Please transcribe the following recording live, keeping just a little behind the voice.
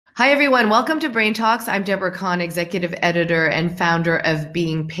Hi, everyone. Welcome to Brain Talks. I'm Deborah Kahn, executive editor and founder of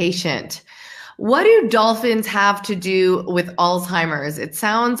Being Patient. What do dolphins have to do with Alzheimer's? It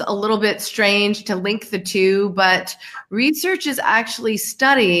sounds a little bit strange to link the two, but research is actually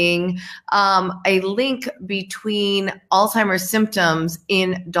studying a link between Alzheimer's symptoms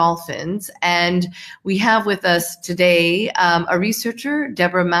in dolphins. And we have with us today a researcher,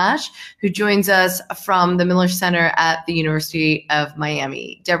 Deborah Mash, who joins us from the Miller Center at the University of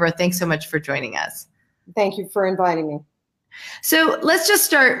Miami. Deborah, thanks so much for joining us. Thank you for inviting me. So let's just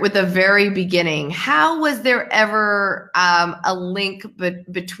start with the very beginning. How was there ever a link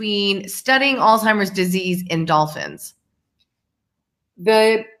between studying Alzheimer's disease in dolphins?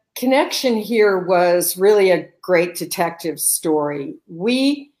 The connection here was really a great detective story.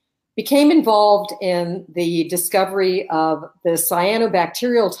 We became involved in the discovery of the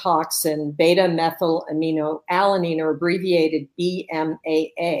cyanobacterial toxin beta-methylaminoalanine, or abbreviated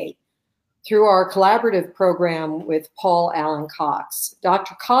BMAA, through our collaborative program with Paul Alan Cox.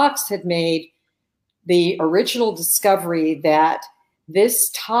 Dr. Cox had made the original discovery that this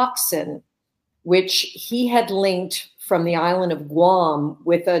toxin, which he had linked from the island of Guam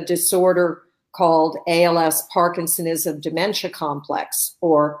with a disorder called ALS, Parkinsonism dementia complex,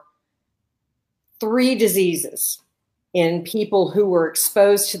 or 3 diseases in people who were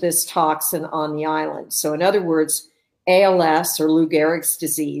exposed to this toxin on the island. So in other words, ALS, or Lou Gehrig's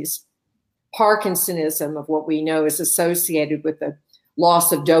disease, Parkinsonism, of what we know is associated with the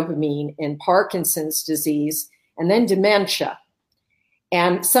loss of dopamine in Parkinson's disease, and then dementia.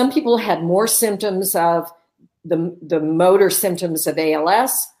 And some people had more symptoms of the motor symptoms of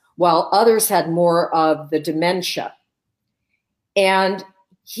ALS, while others had more of the dementia. And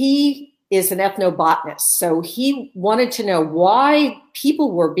he is an ethnobotanist, so he wanted to know why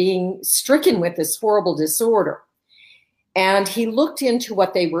people were being stricken with this horrible disorder. And he looked into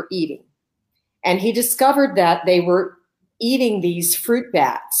what they were eating. And he discovered that they were eating these fruit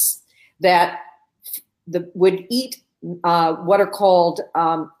bats that would eat what are called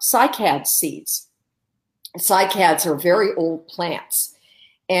cycad seeds. Cycads are very old plants.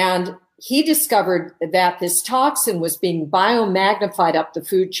 And he discovered that this toxin was being biomagnified up the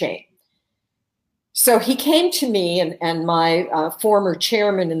food chain. So he came to me and my former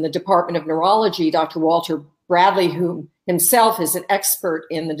chairman in the Department of Neurology, Dr. Walter Bradley, who himself is an expert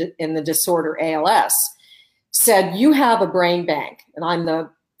in the disorder ALS, said, "You have a brain bank." And I'm the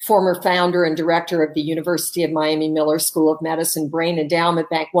former founder and director of the University of Miami Miller School of Medicine Brain Endowment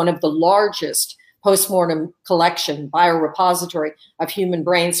Bank, one of the largest postmortem collection biorepository of human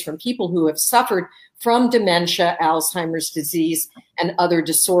brains from people who have suffered from dementia, Alzheimer's disease, and other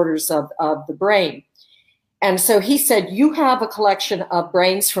disorders of the brain. And so he said, "You have a collection of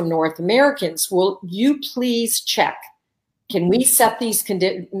brains from North Americans. Will you please check? Can we set these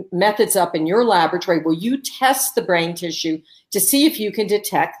methods up in your laboratory? Will you test the brain tissue to see if you can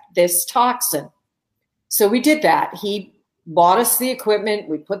detect this toxin?" So we did that. He bought us the equipment.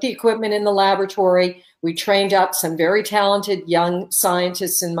 We put the equipment in the laboratory. We trained up some very talented young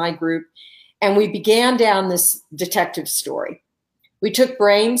scientists in my group, and we began down this detective story. We took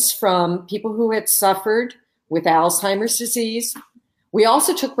brains from people who had suffered with Alzheimer's disease. We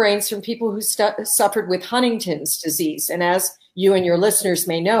also took brains from people who suffered with Huntington's disease. And as you and your listeners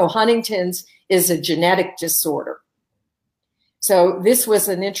may know, Huntington's is a genetic disorder. So this was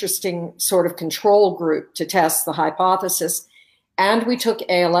an interesting sort of control group to test the hypothesis. And we took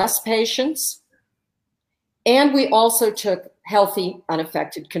ALS patients. And we also took healthy,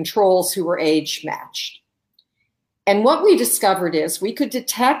 unaffected controls who were age matched. And what we discovered is we could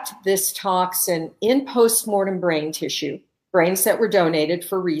detect this toxin in postmortem brain tissue, brains that were donated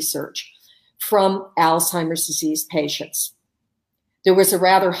for research, from Alzheimer's disease patients. There was a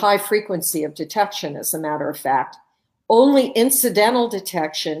rather high frequency of detection, as a matter of fact, only incidental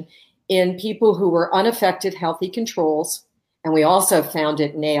detection in people who were unaffected healthy controls, and we also found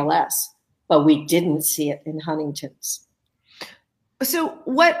it in ALS, but we didn't see it in Huntington's. So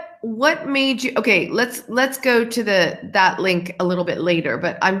what made you, okay, let's go to that link a little bit later,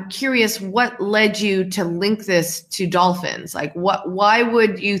 but I'm curious what led you to link this to dolphins? Like why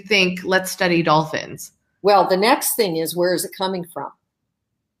would you think, let's study dolphins? Well, the next thing is, where is it coming from?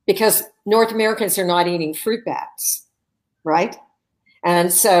 Because North Americans are not eating fruit bats, right?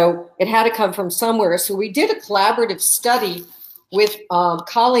 And so it had to come from somewhere. So we did a collaborative study with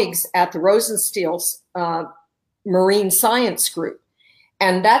colleagues at the Rosenstiel Marine Science Group.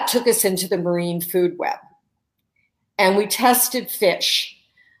 And that took us into the marine food web. And we tested fish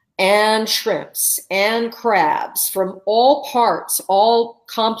and shrimps and crabs from all parts, all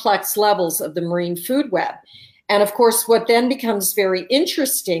complex levels of the marine food web. And of course, what then becomes very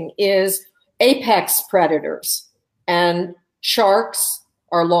interesting is apex predators. And sharks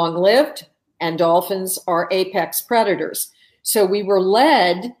are long-lived, and dolphins are apex predators. So we were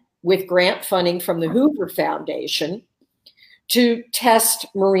led with grant funding from the Hoover Foundation to test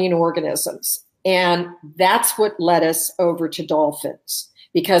marine organisms. And that's what led us over to dolphins,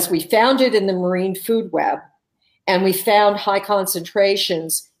 because we found it in the marine food web, and we found high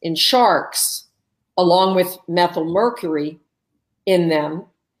concentrations in sharks along with methylmercury in them.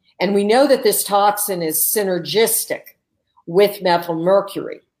 And we know that this toxin is synergistic with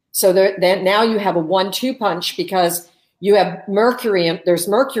methylmercury. So that now you have a 1-2 punch, because you have mercury, and there's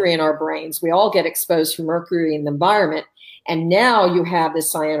mercury in our brains. We all get exposed to mercury in the environment. And now you have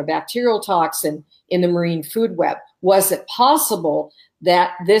this cyanobacterial toxin in the marine food web. Was it possible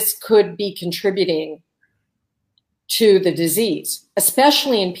that this could be contributing to the disease,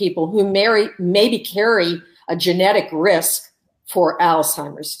 especially in people who maybe carry a genetic risk for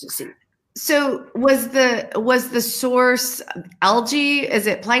Alzheimer's disease? So was the source algae? Is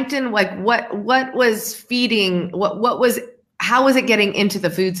it plankton? Like what was feeding? How was it getting into the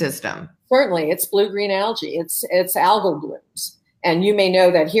food system? Certainly, it's blue-green algae. It's algal blooms. And you may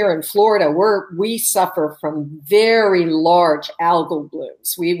know that here in Florida, we suffer from very large algal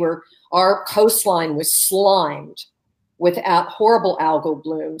blooms. Our coastline was slimed with horrible algal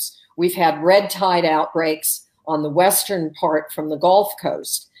blooms. We've had red tide outbreaks on the western part from the Gulf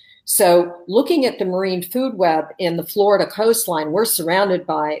Coast. So looking at the marine food web in the Florida coastline, we're surrounded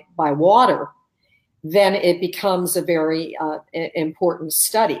by water, then it becomes a very important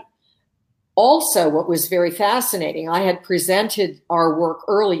study. Also, what was very fascinating, I had presented our work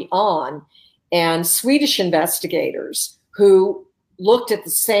early on, and Swedish investigators who looked at the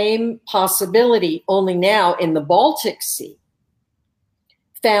same possibility, only now in the Baltic Sea,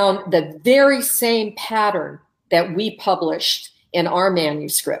 found the very same pattern that we published in our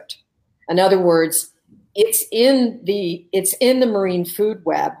manuscript. In other words, it's in the marine food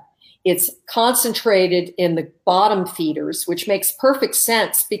web. It's concentrated in the bottom feeders, which makes perfect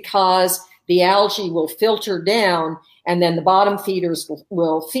sense because the algae will filter down and then the bottom feeders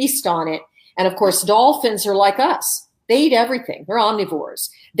will feast on it. And of course, dolphins are like us. They eat everything. They're omnivores.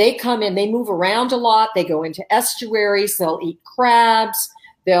 They come in, they move around a lot. They go into estuaries. They'll eat crabs.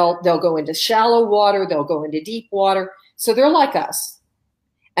 They'll go into shallow water. They'll go into deep water. So they're like us.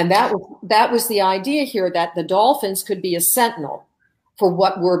 And that was the idea here, that the dolphins could be a sentinel for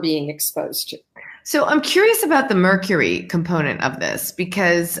what we're being exposed to. So I'm curious about the mercury component of this,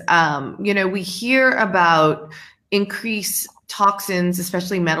 because, we hear about increased toxins,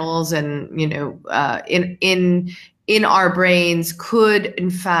 especially metals, and, in our brains could in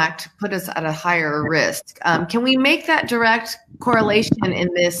fact put us at a higher risk. Can we make that direct correlation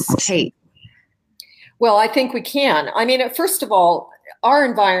in this case? Well, I think we can. I mean, first of all, our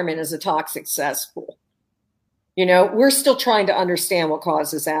environment is a toxic cesspool. We're still trying to understand what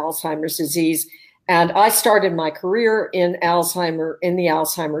causes Alzheimer's disease. And I started my career in the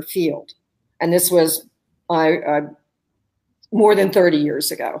Alzheimer field. And this was more than 30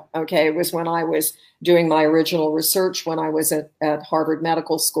 years ago. Okay. It was when I was doing my original research when I was at Harvard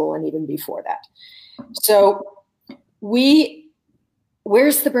Medical School, and even before that. So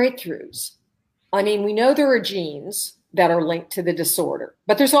where's the breakthroughs? I mean, we know there are genes that are linked to the disorder,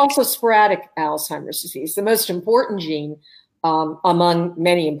 but there's also sporadic Alzheimer's disease. The most important gene among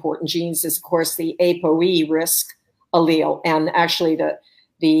many important genes is, of course, the ApoE risk allele, and actually the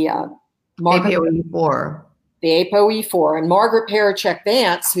ApoE4. The ApoE4. And Margaret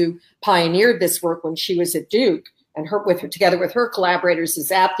Parachek-Vance, who pioneered this work when she was at Duke, and together with her collaborators,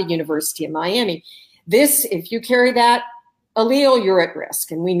 is at the University of Miami. If you carry that allele, you're at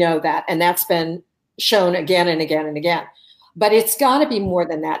risk, and we know that, and that's been shown again and again and again. But it's got to be more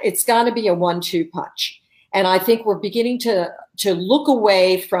than that. It's got to be a 1-2 punch. And I think we're beginning to look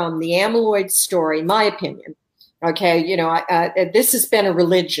away from the amyloid story, in my opinion. Okay, this has been a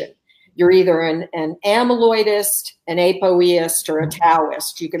religion. You're either an amyloidist, an apoeist, or a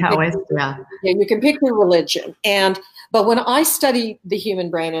Taoist. You can pick your religion. But when I study the human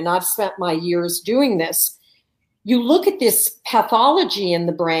brain, and I've spent my years doing this, you look at this pathology in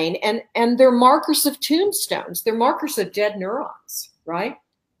the brain, and they're markers of tombstones. They're markers of dead neurons, right?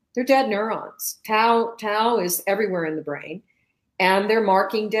 They're dead neurons. Tau is everywhere in the brain, and they're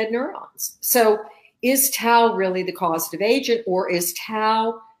marking dead neurons. So is tau really the causative agent, or is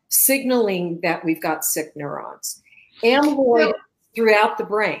tau signaling that we've got sick neurons? Amyloid throughout the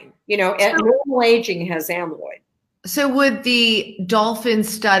brain. Normal aging has amyloid. So would the dolphin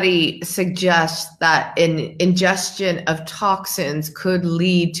study suggest that an ingestion of toxins could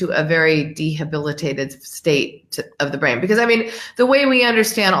lead to a very debilitated state of the brain? Because I mean, the way we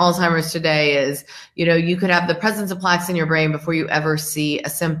understand Alzheimer's today is, you could have the presence of plaques in your brain before you ever see a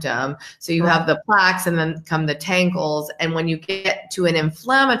symptom. So you have the plaques and then come the tangles. And when you get to an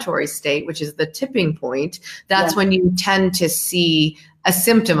inflammatory state, which is the tipping point, that's when you tend to see a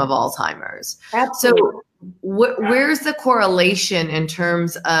symptom of Alzheimer's. Absolutely. So where's the correlation in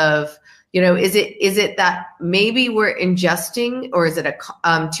terms of, is it that maybe we're ingesting, or is it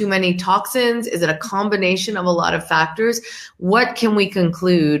too many toxins? Is it a combination of a lot of factors? What can we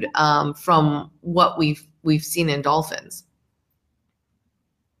conclude from what we've seen in dolphins?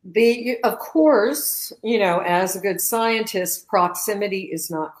 Of course, as a good scientist, proximity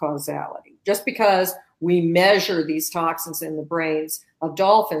is not causality. Just because we measure these toxins in the brains of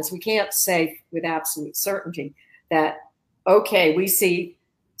dolphins, we can't say with absolute certainty that, okay, we see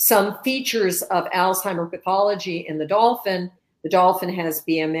some features of Alzheimer pathology in the dolphin. The dolphin has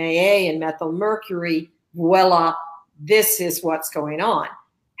BMAA and methylmercury. Voila, this is what's going on.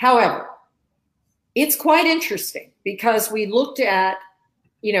 However, it's quite interesting because we looked at,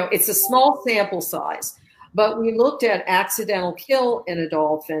 it's a small sample size, but we looked at accidental kill in a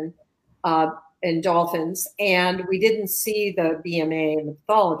dolphin, in dolphins, and we didn't see the BMA in the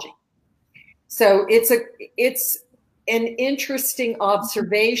pathology. So it's an interesting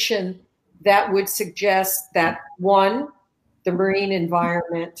observation that would suggest that, one, the marine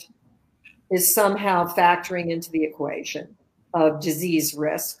environment is somehow factoring into the equation of disease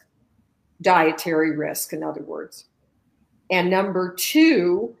risk, dietary risk, in other words. And number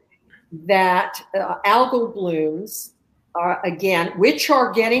two, that algal blooms are, again, which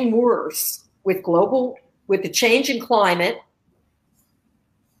are getting worse with the change in climate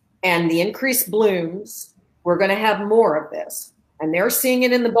and the increased blooms. We're going to have more of this. And they're seeing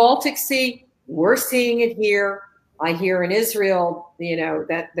it in the Baltic Sea. We're seeing it here. I hear in Israel,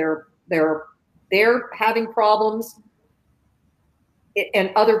 that they're having problems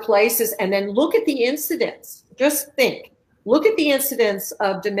in other places. And then look at the incidence. Just think. Look at the incidence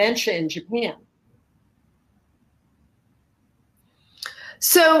of dementia in Japan.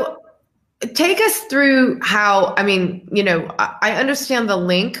 So take us through how, I understand the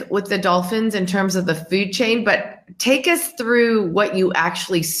link with the dolphins in terms of the food chain, but take us through what you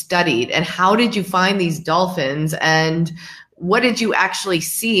actually studied and how did you find these dolphins and what did you actually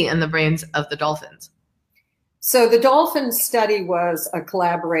see in the brains of the dolphins? So the dolphin study was a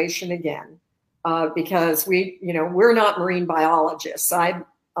collaboration again, because we're not marine biologists. I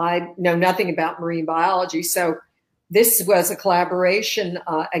know nothing about marine biology. So this was a collaboration,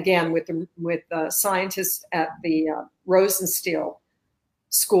 again, with scientists at the Rosenstiel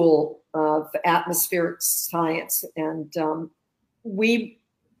School of Atmospheric Science and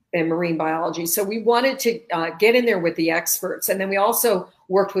in marine biology. So we wanted to get in there with the experts. And then we also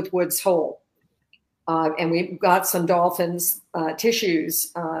worked with Woods Hole. And we got some dolphins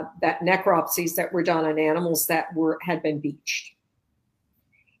tissues, that necropsies that were done on animals that had been beached.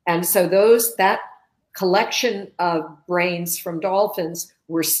 And so that collection of brains from dolphins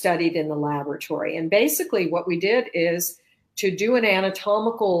were studied in the laboratory. And basically what we did is to do an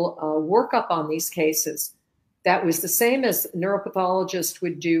anatomical workup on these cases that was the same as a neuropathologist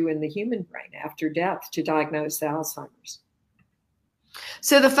would do in the human brain after death to diagnose Alzheimer's.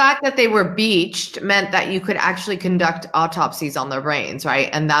 So the fact that they were beached meant that you could actually conduct autopsies on their brains, right?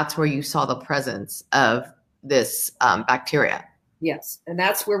 And that's where you saw the presence of this bacteria. Yes, and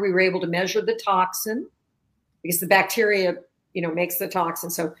that's where we were able to measure the toxin because the bacteria, makes the toxin.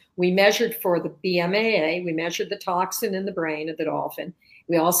 So we measured for the BMAA, we measured the toxin in the brain of the dolphin.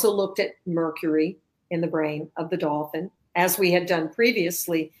 We also looked at mercury in the brain of the dolphin, as we had done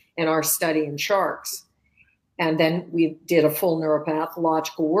previously in our study in sharks. And then we did a full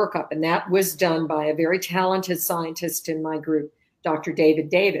neuropathological workup, and that was done by a very talented scientist in my group, Dr. David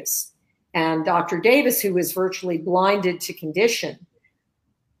Davis. And Dr. Davis, who was virtually blinded to condition,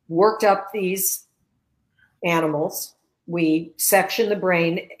 worked up these animals. We sectioned the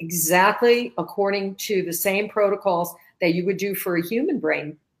brain exactly according to the same protocols that you would do for a human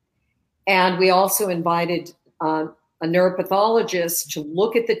brain. And we also invited a neuropathologist to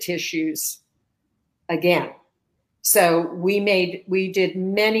look at the tissues again. So we did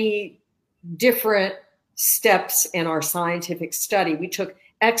many different steps in our scientific study. We took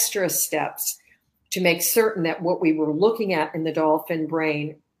extra steps to make certain that what we were looking at in the dolphin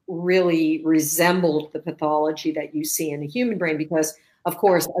brain really resembled the pathology that you see in a human brain, because of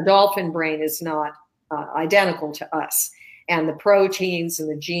course a dolphin brain is not identical to us. and the proteins and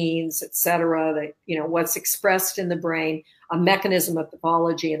the genes, et cetera, that, you know, what's expressed in the brain, a mechanism of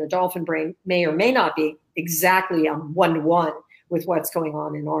pathology in the dolphin brain may or may not be exactly one-to-one with what's going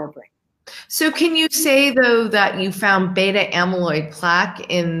on in our brain. So can you say, though, that you found beta amyloid plaque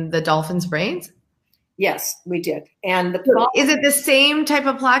in the dolphins' brains? Yes, we did. And is it the same type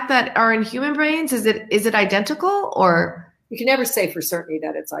of plaque that are in human brains? Is it identical, or? You can never say for certainty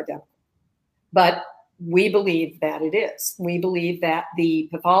that it's identical, but we believe that it is. We believe that the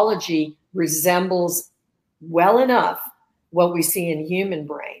pathology resembles well enough what we see in human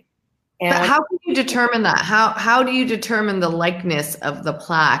brain. And but how can you determine that? How do you determine the likeness of the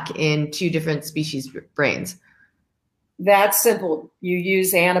plaque in two different species brains? That's simple. You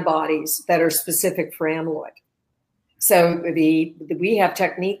use antibodies that are specific for amyloid. So we have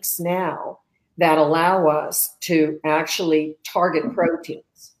techniques now that allow us to actually target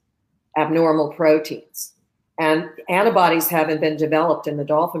proteins, abnormal proteins. And antibodies haven't been developed in the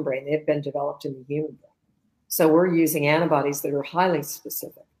dolphin brain. They've been developed in the human brain. So we're using antibodies that are highly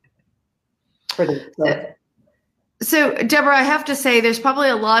specific. So, Deborah, I have to say there's probably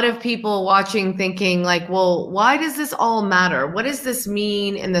a lot of people watching thinking like, well, why does this all matter? What does this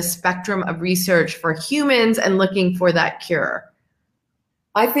mean in the spectrum of research for humans and looking for that cure?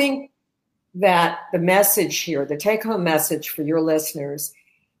 I think that the message here, the take-home message for your listeners,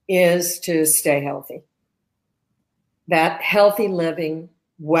 is to stay healthy. That healthy living,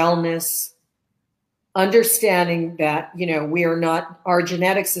 wellness, understanding that, you know, our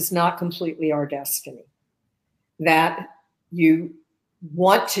genetics is not completely our destiny. That you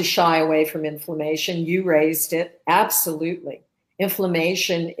want to shy away from inflammation. You raised it. Absolutely.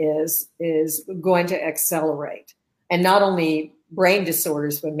 Inflammation is going to accelerate, and not only brain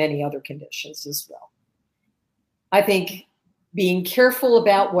disorders, but many other conditions as well. I think being careful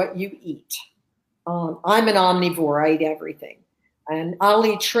about what you eat. I'm an omnivore. I eat everything, and I'll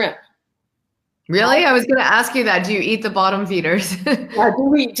eat shrimp. Really? I was going to ask you that. Do you eat the bottom feeders? Do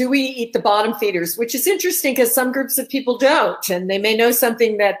we eat the bottom feeders? Which is interesting because some groups of people don't, and they may know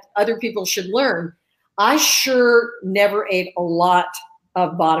something that other people should learn. I sure never ate a lot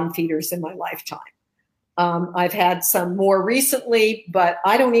of bottom feeders in my lifetime. I've had some more recently, but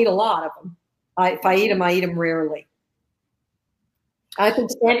I don't eat a lot of them. If I eat them rarely. I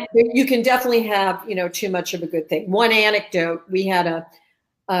think you can definitely have, you know, too much of a good thing. One anecdote: we had a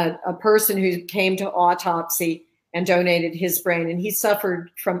person who came to autopsy and donated his brain, and he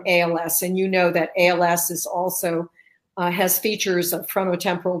suffered from ALS. And you know that ALS is also has features of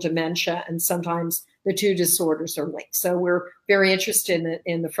frontotemporal dementia, and sometimes the two disorders are linked. So we're very interested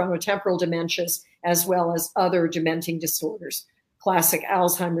in the frontotemporal dementias as well as other dementing disorders, classic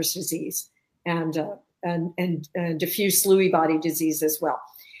Alzheimer's disease and diffuse Lewy body disease as well.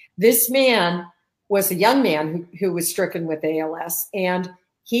 This man was a young man who was stricken with ALS, and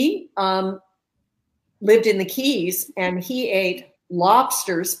he lived in the Keys, and he ate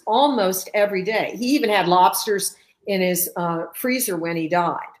lobsters almost every day. He even had lobsters in his freezer when he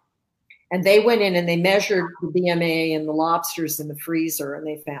died. And they went in and they measured the BMA and the lobsters in the freezer, and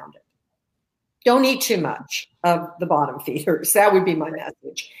they found it. Don't eat too much of the bottom feeders. That would be my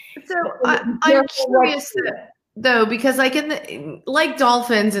message. So I'm curious though, because like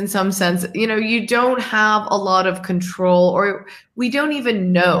dolphins in some sense, you know, you don't have a lot of control, or we don't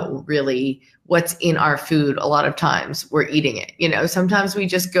even know really what's in our food. A lot of times we're eating it. You know, sometimes we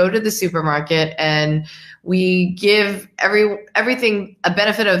just go to the supermarket and we give everything a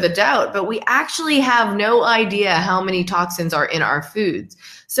benefit of the doubt, but we actually have no idea how many toxins are in our foods.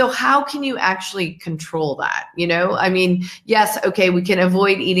 So how can you actually control that? You know, I mean, yes, okay, we can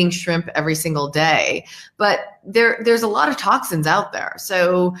avoid eating shrimp every single day, but there's a lot of toxins out there.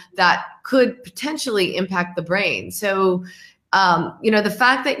 So that could potentially impact the brain. So, you know, the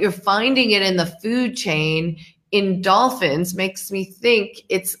fact that you're finding it in the food chain in dolphins makes me think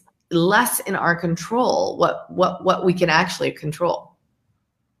it's less in our control, what we can actually control.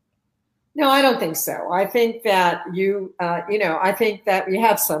 No, I don't think so. I think that I think that we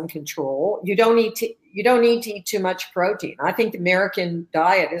have some control. You don't need to eat too much protein. I think the American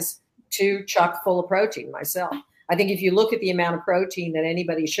diet is too chock full of protein myself. I think if you look at the amount of protein that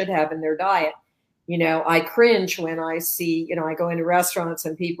anybody should have in their diet, you know, I cringe when I see, you know, I go into restaurants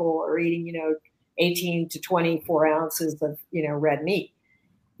and people are eating, you know, 18 to 24 ounces of, you know, red meat.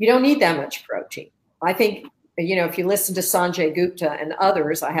 You don't need that much protein. I think, you know, if you listen to Sanjay Gupta and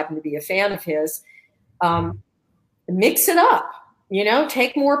others, I happen to be a fan of his, mix it up, you know,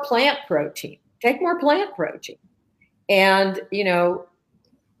 take more plant protein. And, you know,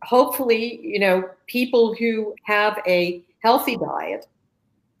 hopefully, you know, people who have a healthy diet,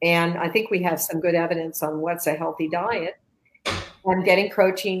 and I think we have some good evidence on what's a healthy diet, and getting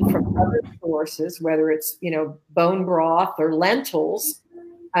protein from other sources, whether it's, bone broth or lentils,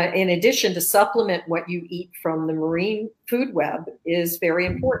 in addition to supplement what you eat from the marine food web, is very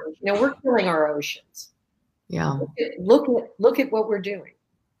important. We're killing our oceans. Yeah. Look at what we're doing.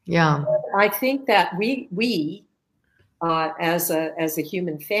 Yeah. I think that we as a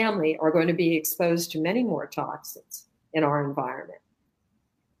human family are going to be exposed to many more toxins in our environment.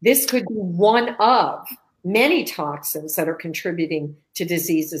 This could be one of many toxins that are contributing to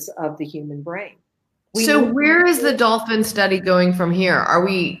diseases of the human brain. So where is the dolphin study going from here?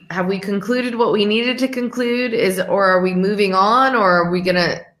 Have we concluded what we needed to conclude, or are we moving on, or are we going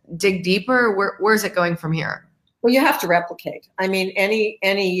to dig deeper? Where's it going from here? Well, you have to replicate. I mean,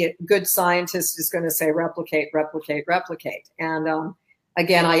 any good scientist is going to say replicate, replicate, replicate. And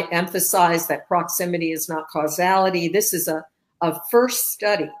again, I emphasize that proximity is not causality. This is a first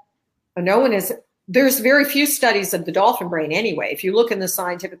study. There's very few studies of the dolphin brain anyway. If you look in the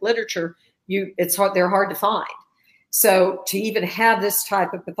scientific literature, they're hard to find. So to even have this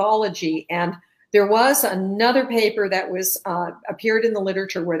type of pathology, and there was another paper that was appeared in the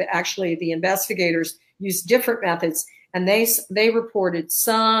literature where actually the investigators used different methods, and they reported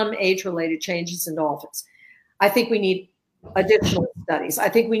some age-related changes in dolphins. I think we need additional studies. I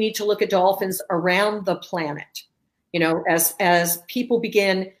think we need to look at dolphins around the planet. As people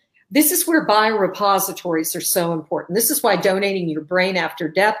begin, this is where biorepositories are so important. This is why donating your brain after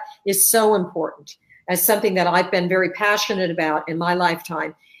death is so important, as something that I've been very passionate about in my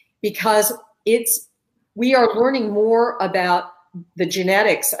lifetime, because we are learning more about the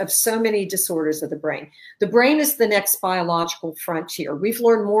genetics of so many disorders of the brain. The brain is the next biological frontier. We've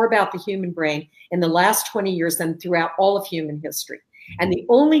learned more about the human brain in the last 20 years than throughout all of human history. And the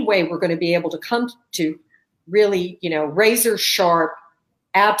only way we're going to be able to come to really, razor sharp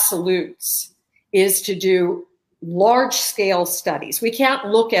absolutes is to do large scale studies. We can't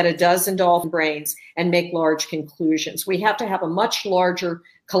look at a dozen dolphin brains and make large conclusions. We have to have a much larger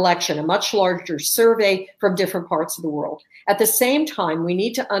collection, a much larger survey from different parts of the world. At the same time, we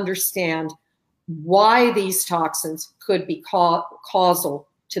need to understand why these toxins could be causal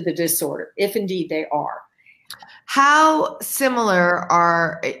to the disorder, if indeed they are. How similar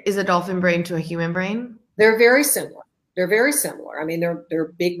is a dolphin brain to a human brain? They're very similar. They're very similar. I mean,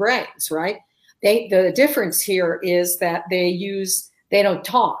 they're big brains, right? The difference here is that they don't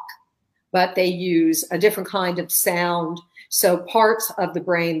talk, but they use a different kind of sound. So parts of the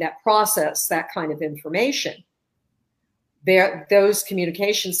brain that process that kind of information, those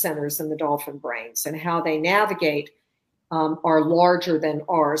communication centers in the dolphin brains and how they navigate are larger than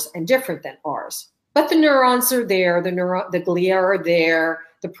ours and different than ours. But the neurons are there, the glia are there,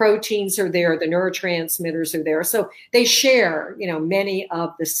 the proteins are there, the neurotransmitters are there. So they share, many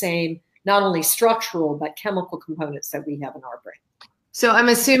of the same, not only structural, but chemical components that we have in our brain. So I'm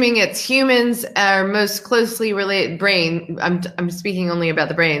assuming it's humans are most closely related brain. I'm speaking only about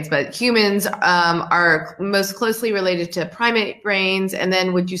the brains, but humans are most closely related to primate brains. And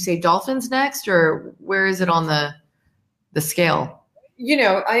then would you say dolphins next, or where is it on the scale?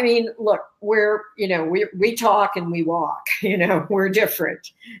 I mean, look, we talk and we walk, we're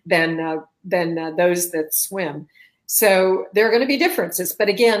different than those that swim. So there are going to be differences, but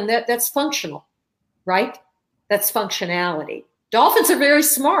again, that's functional, right? That's functionality. Dolphins are very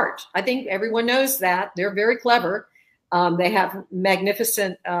smart. I think everyone knows that. They're very clever. They have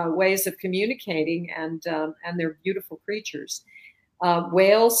magnificent ways of communicating, and they're beautiful creatures.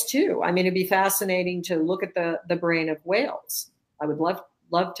 Whales too. I mean, it'd be fascinating to look at the brain of whales. I would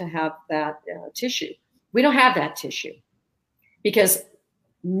love to have that tissue. We don't have that tissue because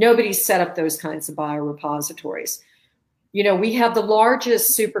nobody's set up those kinds of biorepositories. We have the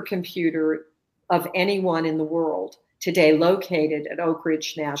largest supercomputer of anyone in the world today located at Oak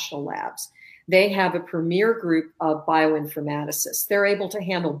Ridge National Labs. They have a premier group of bioinformaticists. They're able to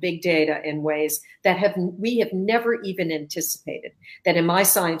handle big data in ways that we have never even anticipated, that in my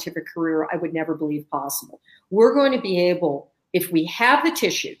scientific career I would never believe possible. We're going to be able, if we have the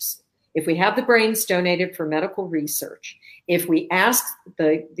tissues, if we have the brains donated for medical research, if we ask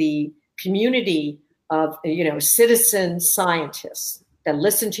the community of citizen scientists that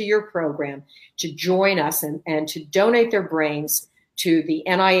listen to your program to join us and to donate their brains to the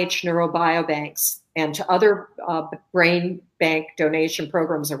NIH neurobiobanks and to other brain bank donation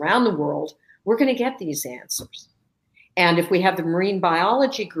programs around the world, we're going to get these answers. And if we have the marine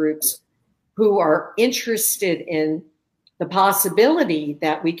biology groups who are interested in the possibility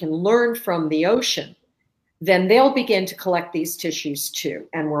that we can learn from the ocean, then they'll begin to collect these tissues too,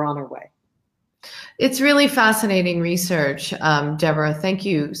 and we're on our way. It's really fascinating research, Deborah. Thank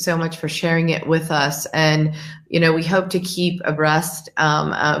you so much for sharing it with us. And, we hope to keep abreast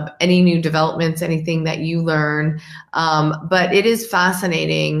of any new developments, anything that you learn. But it is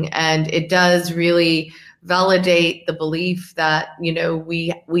fascinating, and it does really validate the belief that,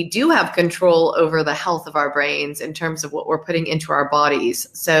 we do have control over the health of our brains in terms of what we're putting into our bodies.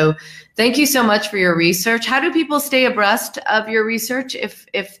 So thank you so much for your research. How do people stay abreast of your research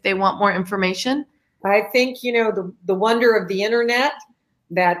if they want more information? I think, the wonder of the internet,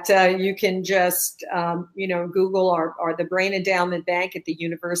 that you can just, Google our the Brain Endowment Bank at the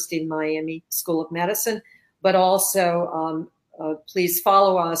University of Miami School of Medicine, but also please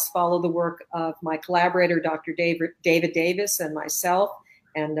follow the work of my collaborator, Dr. David Davis, and myself,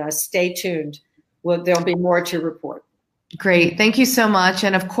 and stay tuned. There'll be more to report. Great. Thank you so much.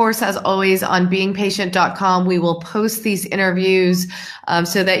 And of course, as always, on beingpatient.com, we will post these interviews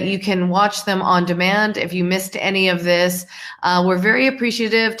so that you can watch them on demand if you missed any of this. We're very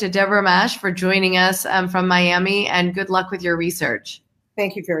appreciative to Deborah Mash for joining us from Miami, and good luck with your research.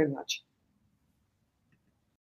 Thank you very much.